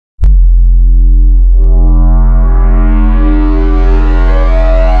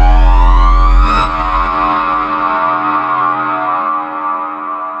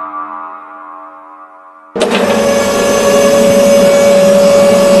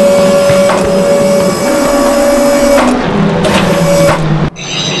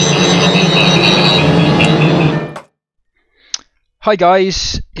Hi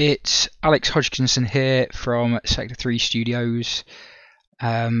guys, it's Alex Hodgkinson here from Sector3 Studios.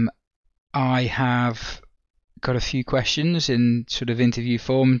 I have got a few questions in sort of interview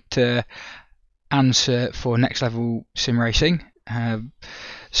form to answer for Nxt Lvl SimRacing.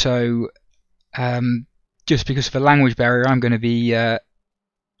 Just because of a language barrier, I'm going to be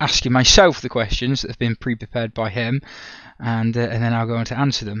asking myself the questions that have been pre-prepared by him, and then I'll go on to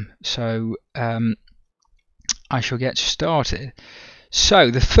answer them. So I shall get started.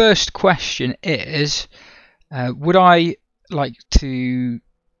 So the first question is, would I like to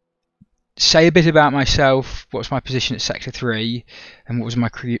say a bit about myself, what's my position at Sector 3, and what was my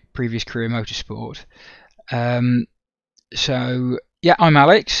previous career in motorsport. So yeah, I'm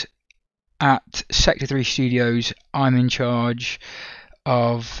Alex. At Sector 3 Studios, I'm in charge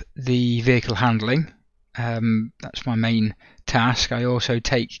of the vehicle handling. That's my main task. I also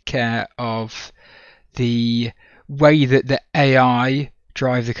take care of the way that the AI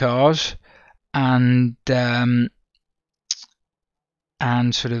drive the cars, and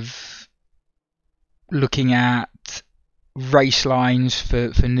sort of looking at race lines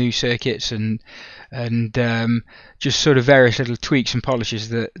for new circuits and just sort of various little tweaks and polishes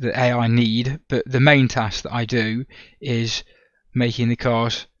that AI need. But the main task that I do is making the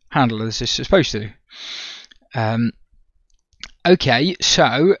cars handle as it's supposed to. Okay,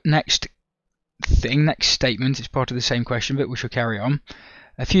 so next statement is part of the same question, but we shall carry on.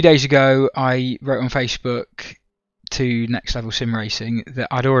 A few days ago I wrote on Facebook to Nxt Lvl SimRacing that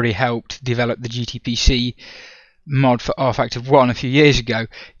I'd already helped develop the GTPC mod for rFactor 1 a few years ago.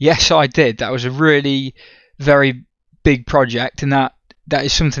 Yes, I did. That was a really very big project, and that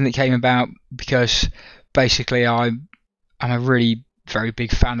is something that came about because basically I'm a really very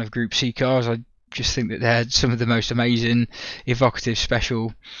big fan of Group C cars. I just think that they're some of the most amazing, evocative,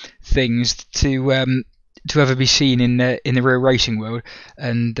 special things to ever be seen in the real racing world,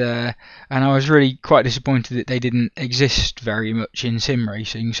 and I was really quite disappointed that they didn't exist very much in sim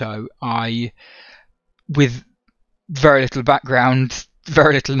racing. So I, with very little background,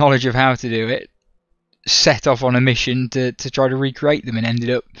 very little knowledge of how to do it, set off on a mission to try to recreate them, and ended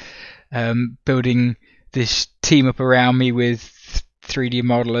up building this team up around me with 3D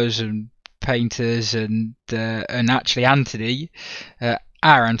modelers and painters, and actually Anthony,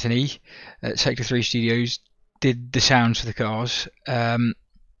 our Anthony at Sector 3 Studios, did the sounds for the cars, and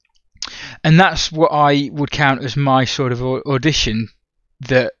that's what I would count as my sort of audition.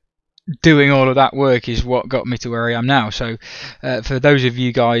 That doing all of that work is what got me to where I am now. So for those of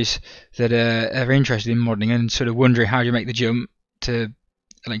you guys that are interested in modelling and sort of wondering how do you make the jump to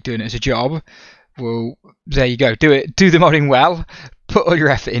like doing it as a job, well, there you go. Do the modding well, put all your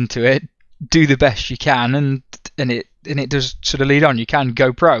effort into it, do the best you can, and it does sort of lead on. You can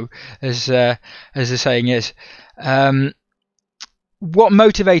go pro, as the saying is. What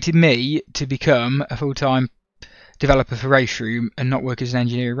motivated me to become a full-time developer for RaceRoom and not work as an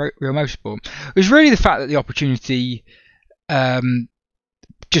engineer in real motorsport was really the fact that the opportunity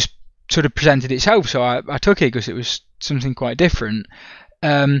just sort of presented itself. So I took it because it was something quite different.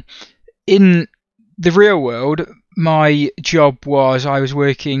 In the real world, my job was I was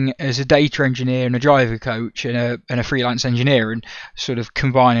working as a data engineer and a driver coach and a freelance engineer, and sort of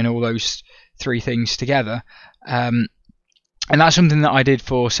combining all those three things together. And that's something that I did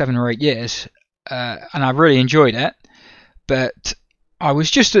for 7 or 8 years, and I really enjoyed it. But I was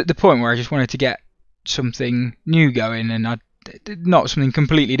just at the point where I just wanted to get something new going, and not something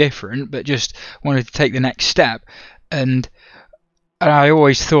completely different, but just wanted to take the next step. And I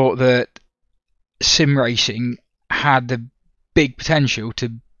always thought that sim racing had the big potential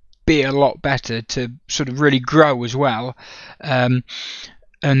to be a lot better, to sort of really grow as well, and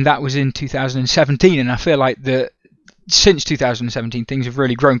that was in 2017, and I feel like that since 2017 things have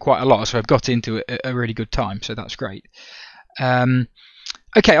really grown quite a lot, so I've got into it at a really good time, so that's great.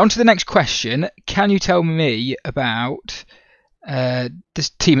 Okay, on to the next question. Can you tell me about this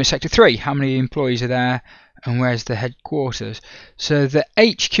team at Sector 3? How many employees are there, and where's the headquarters? So the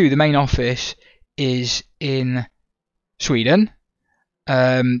HQ, the main office, is in Sweden.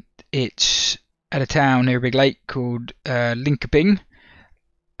 It's at a town near a big lake called Linköping.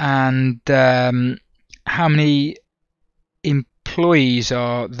 And how many employees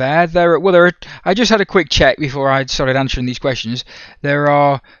are there? I just had a quick check before I started answering these questions. There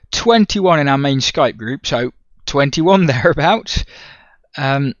are 21 in our main Skype group, so 21 thereabouts.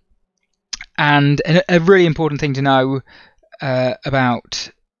 And a really important thing to know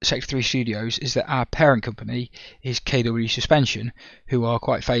about Sector 3 Studios is that our parent company is KW Suspension, who are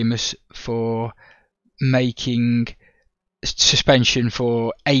quite famous for making suspension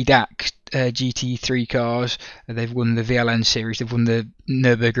for ADAC GT3 cars. They've won the VLN series. They've won the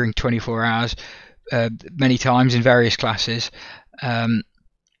Nürburgring 24 Hours many times in various classes, and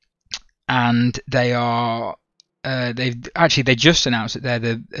they are. They just announced that they're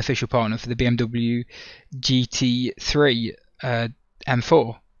the official partner for the BMW GT3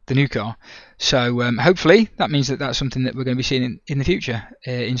 M4, the new car. So hopefully that means that that's something that we're going to be seeing in the future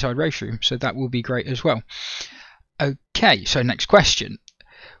inside RaceRoom. So that will be great as well. Okay, so next question.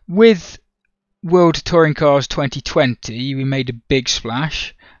 With World Touring Cars 2020, we made a big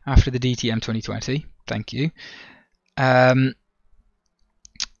splash after the DTM 2020. Thank you.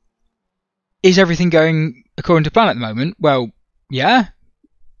 Is everything going according to plan at the moment? Well, yeah,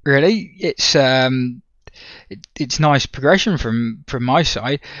 really. It's nice progression from my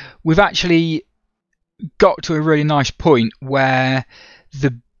side. We've actually got to a really nice point where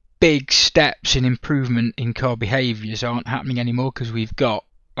the big steps in improvement in car behaviours aren't happening anymore, because we've got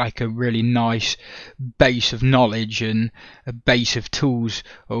like a really nice base of knowledge and a base of tools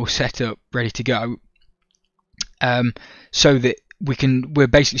all set up ready to go, so that we're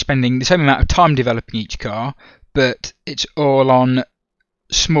basically spending the same amount of time developing each car, but it's all on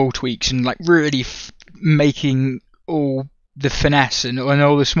small tweaks and like really making all the finesse and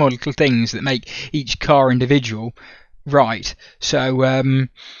all the small little things that make each car individual right. So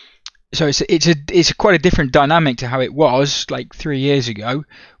it's quite a different dynamic to how it was like 3 years ago,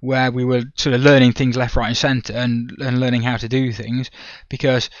 where we were sort of learning things left, right, and centre and learning how to do things,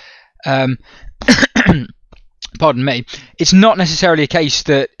 because pardon me, it's not necessarily a case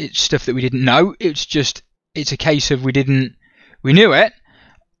that it's stuff that we didn't know. It's a case of we knew it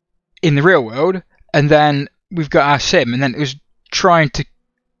in the real world, and then we've got our sim, and then it was trying to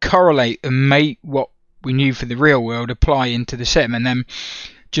correlate and make what we knew for the real world apply into the sim, and then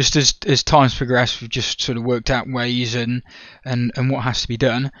just as time's progressed, we've just sort of worked out ways and what has to be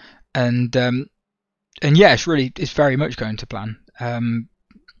done, and yeah, it's very much going to plan.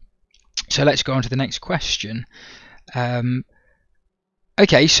 So let's go on to the next question.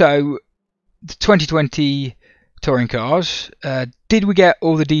 Okay, so the 2020 touring cars, did we get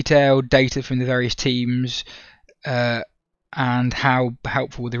all the detailed data from the various teams, and how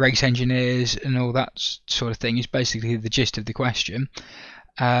helpful were the race engineers and all that sort of thing, is basically the gist of the question.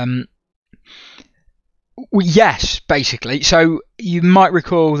 Well, yes, basically. So you might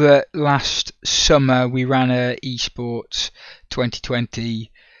recall that last summer we ran a eSports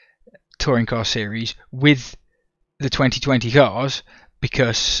 2020 touring car series with the 2020 cars,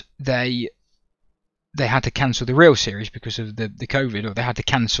 because they had to cancel the real series because of the COVID, or they had to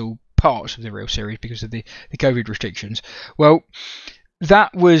cancel parts of the real series because of the COVID restrictions. Well,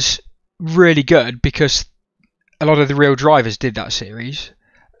 that was really good because a lot of the real drivers did that series.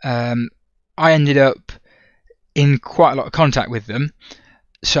 I ended up in quite a lot of contact with them,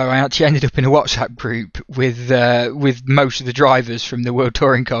 so I actually ended up in a WhatsApp group with most of the drivers from the World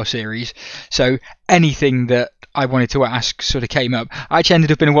Touring Car Series. So anything that I wanted to ask sort of came up. I actually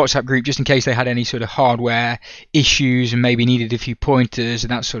ended up in a WhatsApp group just in case they had any sort of hardware issues and maybe needed a few pointers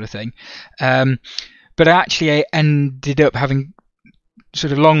and that sort of thing. But I actually ended up having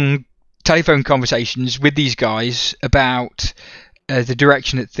sort of long telephone conversations with these guys about the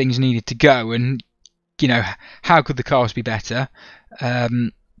direction that things needed to go, and how could the cars be better.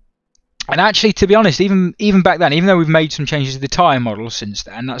 And actually, to be honest, even back then, even though we've made some changes to the tyre model since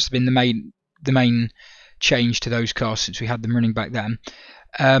then, that's been the main change to those cars since we had them running back then.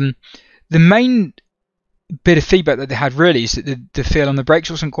 The main bit of feedback that they had really is that the feel on the brakes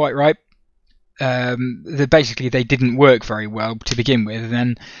wasn't quite right. Basically they didn't work very well to begin with,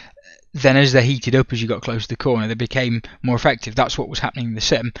 and then as they heated up as you got close to the corner, they became more effective. That's what was happening in the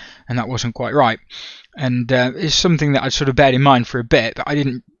sim, and that wasn't quite right. And it's something that I'd sort of bear in mind for a bit, but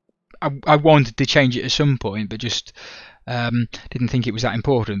I wanted to change it at some point, but just didn't think it was that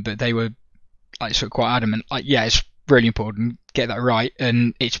important. But they were like sort of quite adamant, like, yeah, it's really important, get that right,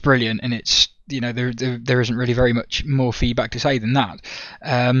 and it's brilliant, and it's there isn't really very much more feedback to say than that.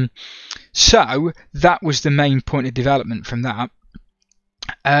 So that was the main point of development from that.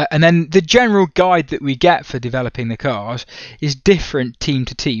 And then the general guide that we get for developing the cars is different team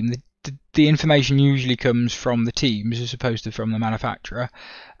to team. The information usually comes from the teams as opposed to from the manufacturer.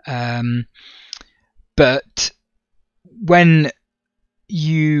 But when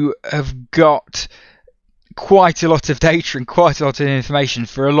you have got quite a lot of data and quite a lot of information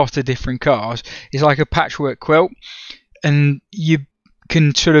for a lot of different cars, it's like a patchwork quilt, and you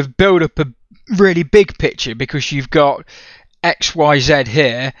can sort of build up a really big picture because you've got X, Y, Z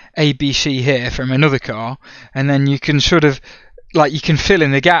here, A, B, C here from another car, and then you can sort of you can fill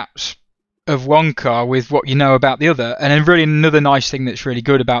in the gaps of one car with what you know about the other. And then really another nice thing that's really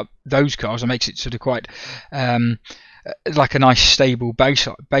good about those cars and makes it sort of quite like a nice stable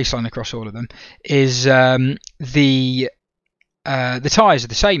baseline across all of them is the tyres are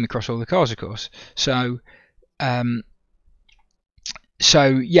the same across all the cars, of course. So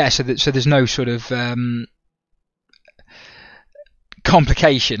there's no sort of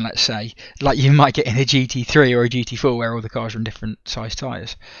complication, let's say, like you might get in a GT3 or a GT4 where all the cars are on different size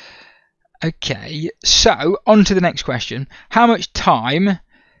tyres. Okay, so on to the next question. How much time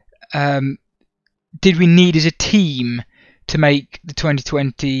did we need as a team to make the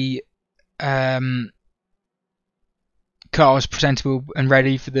 2020 cars presentable and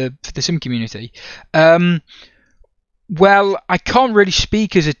ready for the sim community? Well, I can't really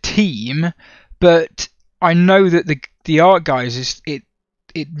speak as a team, but I know that the art guys it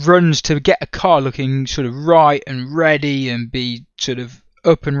runs to get a car looking sort of right and ready and be sort of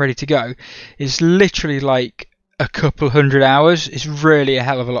up and ready to go is literally like a couple 100 hours. It's really a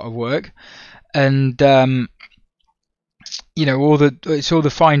hell of a lot of work, and you know, it's all the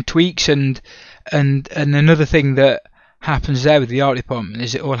fine tweaks and another thing that happens there with the art department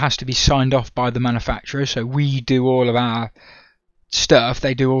is it all has to be signed off by the manufacturer. So we do all of our stuff,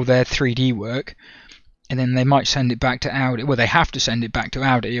 they do all their 3D work, and then they might send it back to Audi. Well, they have to send it back to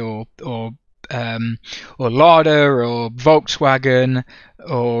Audi or Lada or Volkswagen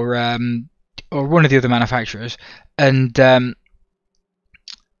or one of the other manufacturers, and then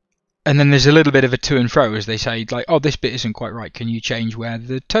there's a little bit of a to and fro as they say, like, oh, this bit isn't quite right, can you change where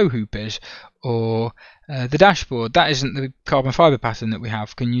the tow hoop is, or the dashboard, that isn't the carbon fibre pattern that we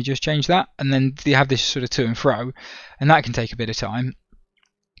have, can you just change that? And then they have this sort of to and fro, and that can take a bit of time.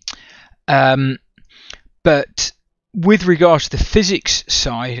 But with regards to the physics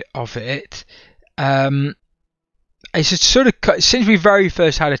side of it, it's a sort of, since we very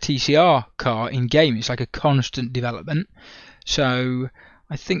first had a TCR car in game, it's like a constant development. So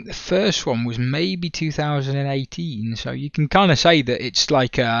I think the first one was maybe 2018. So you can kind of say that it's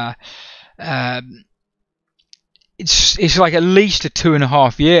like a it's like at least a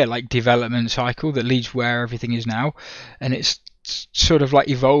 2.5 year like development cycle that leads where everything is now, and it's sort of like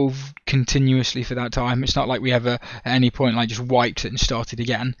evolved continuously for that time. It's not like we ever at any point like just wiped it and started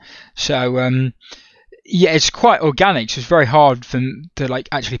again. So yeah, it's quite organic, so it's very hard for them to like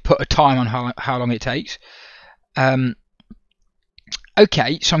actually put a time on how long it takes.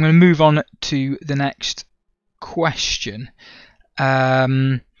 Okay, so I'm going to move on to the next question.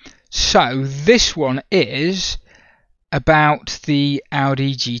 So this one is about the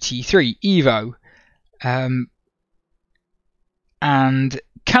Audi GT3 Evo. And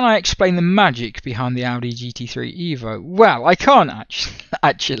can I explain the magic behind the Audi GT3 Evo? Well, I can't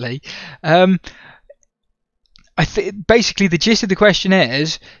actually. Basically the gist of the question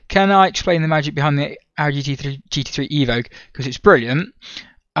is, can I explain the magic behind the Audi GT3 Evo, because it's brilliant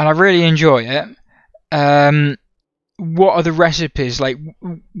and I really enjoy it. What are the recipes, like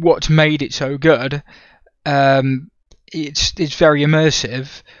what's made it so good? It's very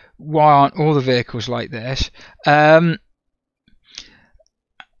immersive. Why aren't all the vehicles like this?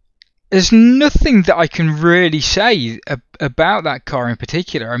 There's nothing that I can really say about that car in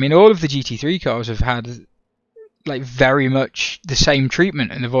particular. I mean, all of the GT3 cars have had like very much the same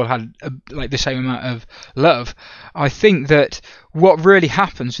treatment, and they've all had like the same amount of love. I think that what really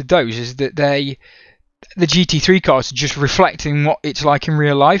happens with those is that the GT3 cars are just reflecting what it's like in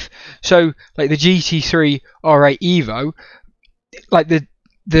real life. So like the GT3 R8 Evo, like the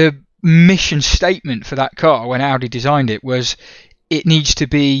mission statement for that car when Audi designed it was it needs to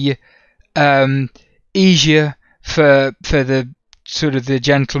be easier for the sort of the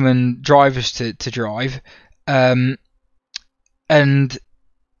gentleman drivers to drive, and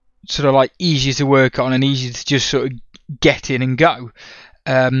sort of like easier to work on and easier to just sort of get in and go.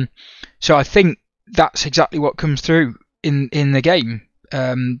 So I think that's exactly what comes through in the game,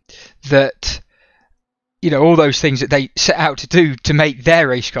 that you know, all those things that they set out to do to make their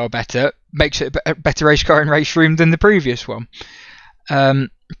race car better makes it a better race car in RaceRoom than the previous one.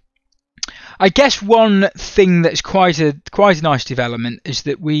 I guess one thing that's quite a nice development is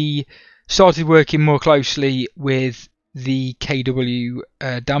that we started working more closely with the KW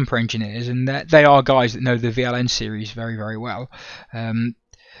damper engineers, and they are guys that know the VLN series very, very well,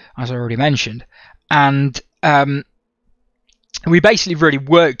 as I already mentioned. And we basically really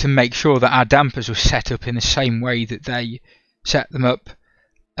worked to make sure that our dampers were set up in the same way that they set them up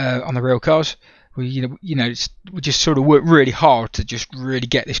on the real cars. we just sort of worked really hard to just really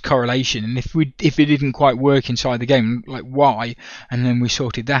get this correlation, and if it didn't quite work inside the game, like why, and then we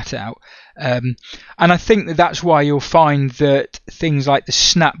sorted that out. And I think that's why you'll find that things like the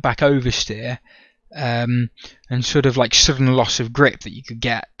snapback oversteer and sort of like sudden loss of grip that you could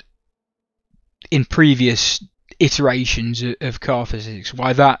get in previous iterations of car physics,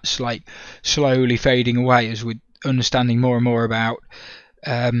 why that's like slowly fading away as we're understanding more and more about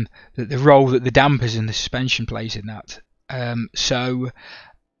the role that the dampers and the suspension plays in that. So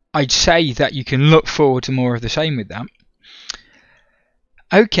I'd say that you can look forward to more of the same with that.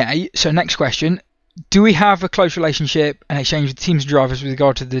 Okay, so next question. Do we have a close relationship and exchange with teams and drivers with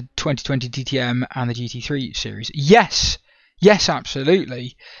regard to the 2020 DTM and the GT3 series? Yes,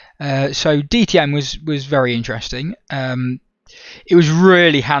 absolutely. So DTM was very interesting. It was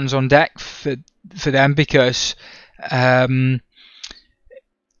really hands on deck for them, because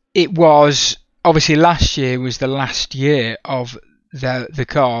it was obviously last year was the last year of the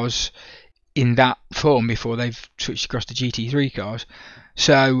cars in that form before they've switched across to GT3 cars.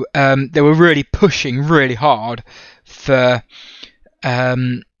 So they were really pushing really hard for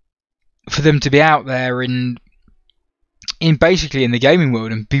them to be out there in basically in the gaming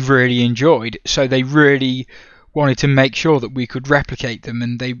world and be really enjoyed. So they really wanted to make sure that we could replicate them,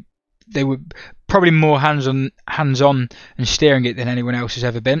 and they were probably more hands on and steering it than anyone else has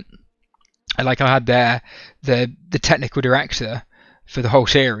ever been. Like I had there, the technical director for the whole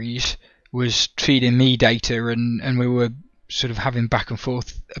series was feeding me data, and we were sort of having back and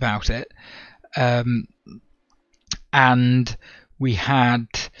forth about it. And we had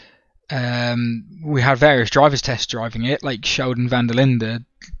various drivers test driving it, like Sheldon van der Linde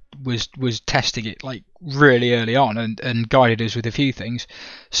was testing it like really early on and guided us with a few things.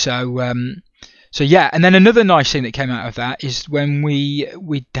 So yeah, and then another nice thing that came out of that is when we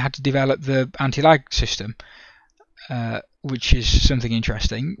had to develop the anti-lag system, which is something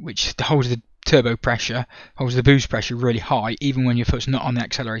interesting, which holds the turbo pressure, holds the boost pressure really high, even when your foot's not on the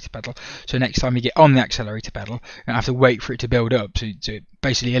accelerator pedal. So next time you get on the accelerator pedal, you don't have to wait for it to build up. So it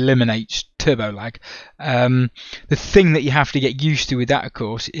basically eliminates turbo lag. The thing that you have to get used to with that, of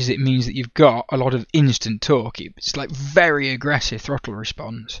course, is it means that you've got a lot of instant torque. It's like very aggressive throttle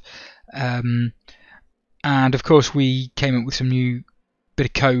response. And of course we came up with some new bit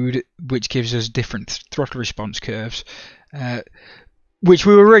of code which gives us different throttle response curves, which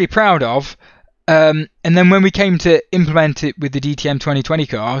we were really proud of. And then when we came to implement it with the DTM 2020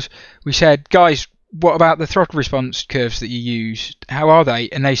 cars, we said, guys, what about the throttle response curves that you use? How are they?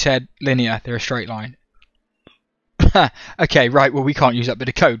 And they said linear, they're a straight line. Okay, right, well we can't use that bit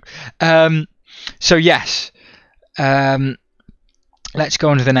of code. So yes, let's go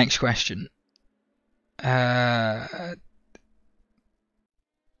on to the next question.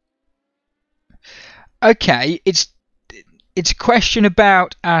 Okay, it's a question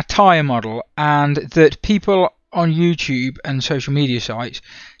about our tyre model, and that people on YouTube and social media sites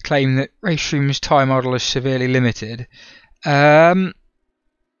claim that RaceRoom's tyre model is severely limited. Yeah,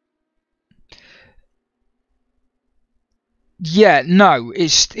 no,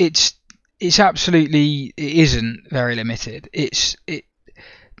 it's absolutely, it isn't very limited.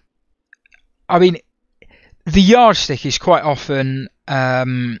 I mean, the yardstick is quite often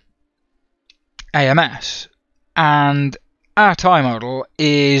AMS, and our tyre model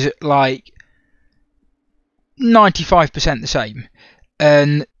is like 95% the same,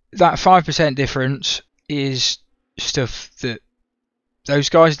 and that 5% difference is stuff that those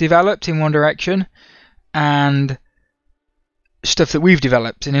guys developed in one direction and stuff that we've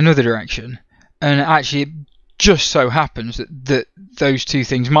developed in another direction. And actually it just so happens that those two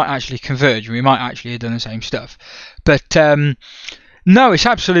things might actually converge, and we might actually have done the same stuff. But no, it's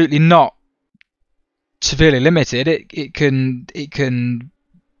absolutely not severely limited. It can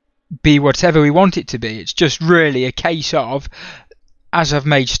be whatever we want it to be. It's just really a case of, as I've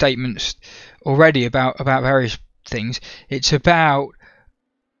made statements already about various things, it's about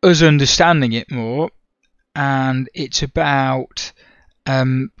us understanding it more, and it's about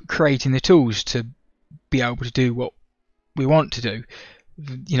creating the tools to be able to do what we want to do.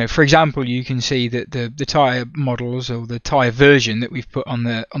 You know, for example, you can see that the tyre models, or the tyre version that we've put on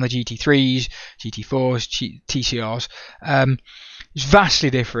the GT3s, GT4s, TCRs, is vastly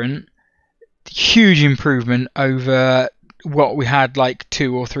different. Huge improvement over what we had like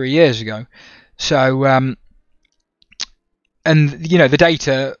 2 or 3 years ago. So and you know, the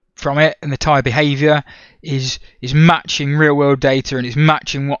data from it and the tyre behaviour is matching real world data, and it's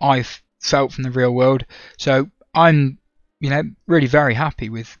matching what I've felt from the real world. So I'm, you know, really very happy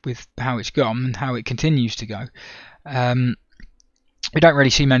with how it's gone and how it continues to go. We don't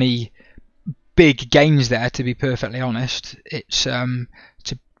really see many big gains there, to be perfectly honest. It's a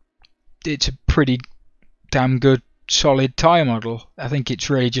pretty damn good solid tyre model. I think it's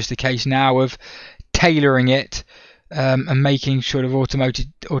really just a case now of tailoring it and making sort of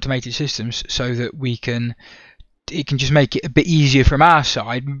automated systems so that it can just make it a bit easier from our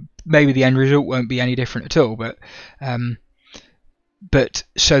side. Maybe the end result won't be any different at all, but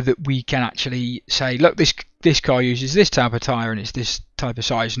so that we can actually say, look, this car uses this type of tyre and it's this type of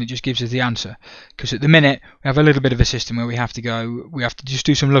size, and it just gives us the answer. Because at the minute we have a little bit of a system where we have to just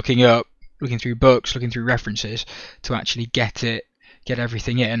do some looking through books, looking through references to actually get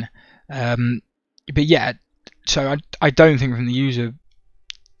everything in. But yeah, so I don't think from the user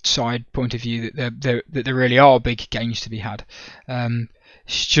side point of view that there really are big gains to be had.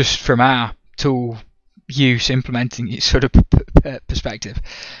 It's just from our tool use, implementing it sort of perspective.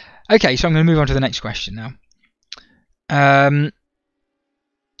 Okay, so I'm going to move on to the next question now.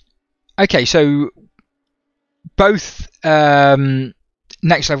 Okay, so both Nxt Lvl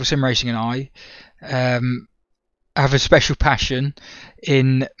SimRacing and I have a special passion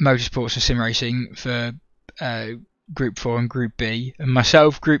in motorsports and sim racing for Group 4 and Group B, and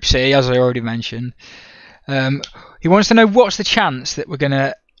myself Group C, as I already mentioned. He wants to know what's the chance that we're going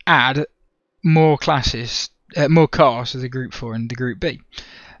to add more classes, more cars to the Group 4 and the Group B.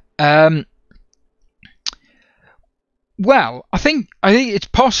 Well, I think it's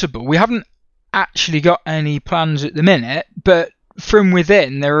possible. We haven't actually got any plans at the minute, but from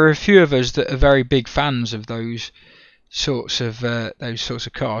within there are a few of us that are very big fans of those sorts of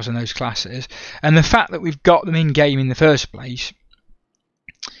cars and those classes, and the fact that we've got them in game in the first place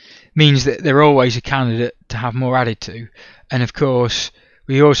means that they're always a candidate to have more added to. And of course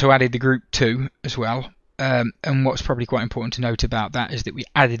we also added the Group 2 as well, and what's probably quite important to note about that is that we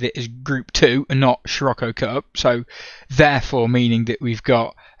added it as Group 2 and not Scirocco Cup, so therefore meaning that we've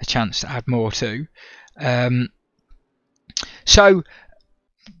got a chance to add more too. So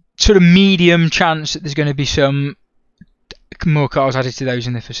sort of medium chance that there's going to be some more cars added to those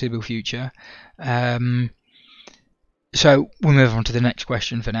in the foreseeable future. So we'll move on to the next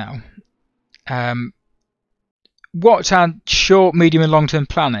question for now. What's our short, medium and long term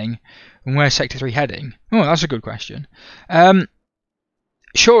planning, and where's Sector 3 heading? Oh, that's a good question.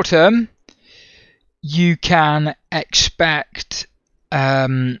 Short term, you can expect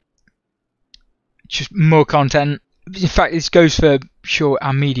just more content. In fact, this goes for short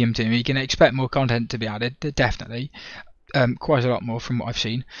and medium term. You can expect more content to be added, definitely. Quite a lot more from what I've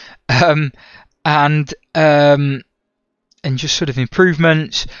seen. And just sort of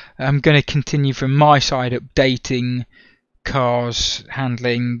improvements. I'm going to continue from my side updating cars,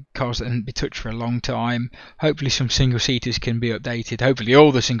 handling cars that haven't been touched for a long time. Hopefully some single seaters can be updated. Hopefully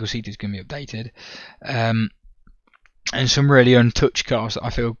all the single seaters can be updated. And some really untouched cars that I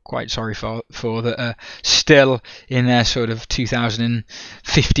feel quite sorry for that are still in their sort of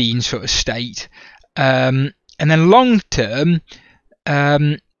 2015 sort of state. And then long term,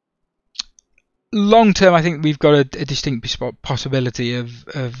 I think we've got a distinct possibility of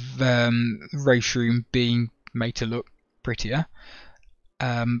RaceRoom being made to look prettier.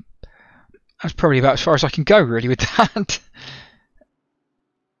 That's probably about as far as I can go really with that.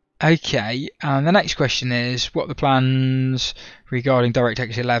 Okay, and the next question is, what are the plans regarding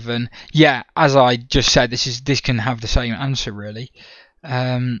DirectX 11? Yeah, as I just said, this can have the same answer really.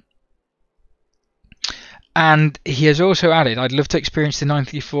 And he has also added, I'd love to experience the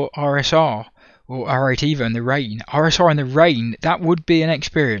 934 RSR or R8 Evo in the rain. RSR in the rain, that would be an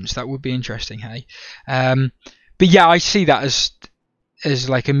experience. That would be interesting, hey. But yeah, I see that as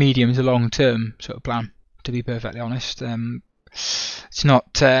like a medium to long term sort of plan, to be perfectly honest. It's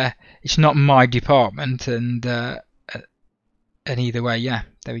not my department, and either way, yeah,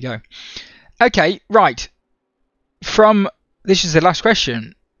 there we go. Okay, right. This is the last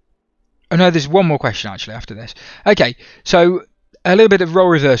question. Oh no, there's one more question actually after this. Okay, so a little bit of role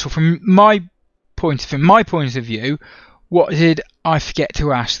reversal from my point of view. What did I forget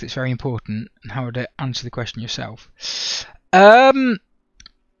to ask that's very important, and how would I answer the question yourself?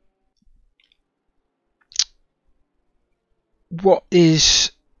 What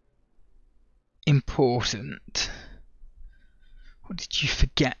is important? What did you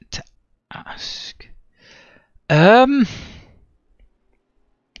forget to ask? I'm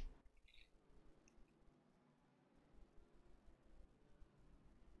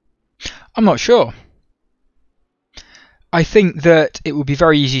not sure. I think that it would be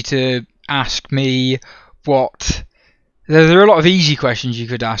very easy to ask me what... There are a lot of easy questions you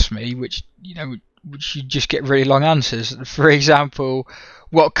could ask me, which you just get really long answers. For example,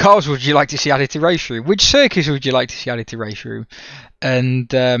 what cars would you like to see added to RaceRoom? Which circuits would you like to see added to RaceRoom? And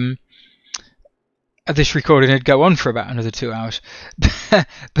this recording would go on for about another 2 hours.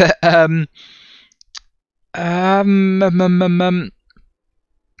 But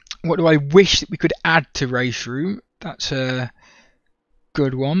what do I wish that we could add to RaceRoom? That's a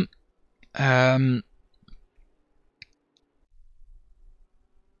good one.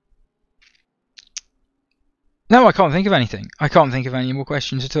 No, I can't think of anything. I can't think of any more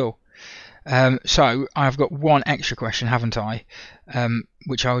questions at all. So I've got one extra question, haven't I?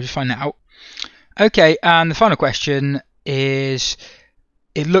 Which I'll just find out. Okay, and the final question is,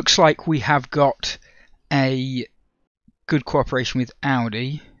 it looks like we have got a good cooperation with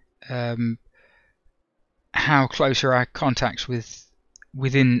Audi. How close are our contacts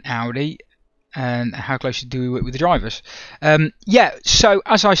within Audi, and how closely do we work with the drivers? Yeah, so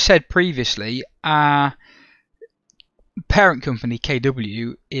as I said previously, our parent company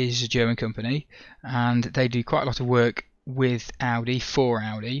KW is a German company, and they do quite a lot of work with Audi for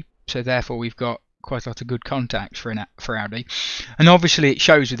Audi, so therefore we've got quite a lot of good contacts for Audi. And obviously it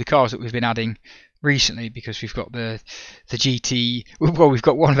shows with the cars that we've been adding recently, because we've got the GT, well, we've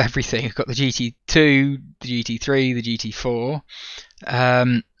got one of everything. We've got the GT2, the GT3, the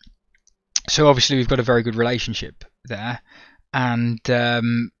GT4, so obviously we've got a very good relationship there, and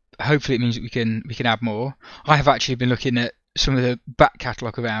hopefully it means that we can add more. I have actually been looking at some of the back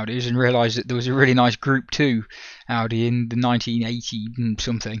catalogue of Audis and realised that there was a really nice Group 2 Audi in the 1980 and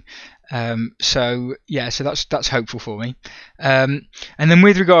something. So yeah, so that's hopeful for me. And then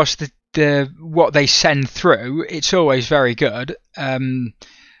with regards to what they send through, it's always very good.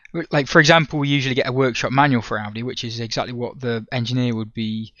 Like for example, we usually get a workshop manual for Audi, which is exactly what the engineer would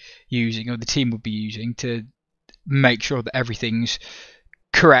be using, or the team would be using, to make sure that everything's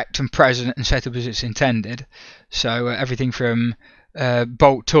correct and present and set up as it's intended. So everything from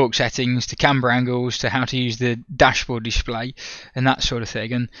bolt torque settings to camber angles to how to use the dashboard display and that sort of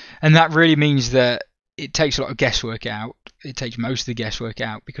thing, and that really means that it takes a lot of guesswork out. It takes most of the guesswork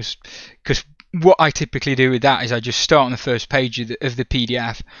out, because what I typically do with that is I just start on the first page of the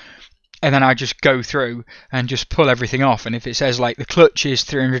PDF, and then I just go through and just pull everything off. And if it says like the clutch is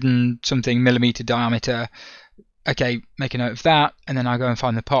 300 and something millimeter diameter, okay, make a note of that, and then I go and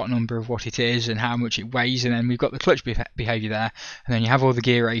find the part number of what it is and how much it weighs, and then we've got the clutch behaviour there, and then you have all the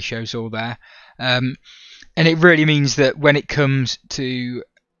gear ratios all there. And it really means that when it comes to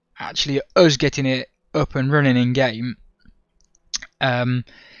actually us getting it up and running in game,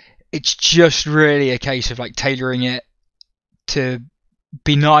 it's just really a case of like tailoring it to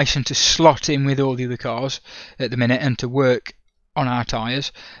be nice and to slot in with all the other cars at the minute, and to work on our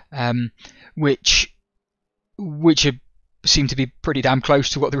tyres, which seem to be pretty damn close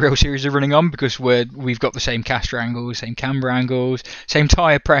to what the real series are running on, because we've got the same caster angles, same camber angles, same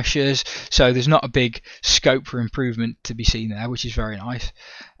tyre pressures, so there's not a big scope for improvement to be seen there, which is very nice.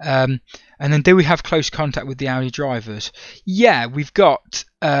 And then, do we have close contact with the Audi drivers? Yeah, we've got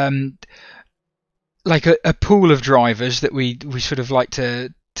like a pool of drivers that we sort of like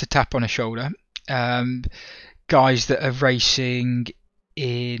to tap on a shoulder. Guys that are racing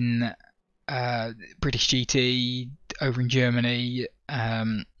in British GT over in Germany.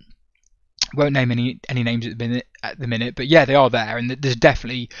 Won't name any names at the minute, but yeah, they are there, and there's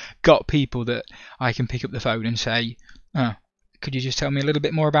definitely got people that I can pick up the phone and say, oh, could you just tell me a little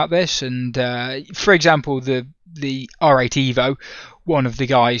bit more about this? And for example, the R8 Evo, one of the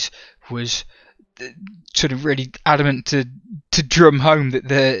guys was sort of really adamant to drum home that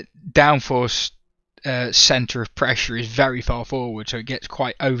the downforce centre of pressure is very far forward, so it gets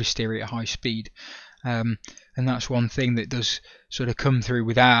quite oversteery at high speed, and that's one thing that does sort of come through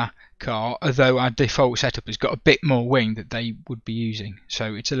with our car, although our default setup has got a bit more wing that they would be using,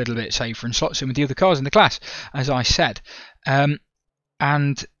 so it's a little bit safer and slots in with the other cars in the class, as I said.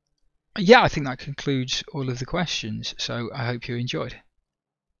 And yeah, I think that concludes all of the questions, so I hope you enjoyed.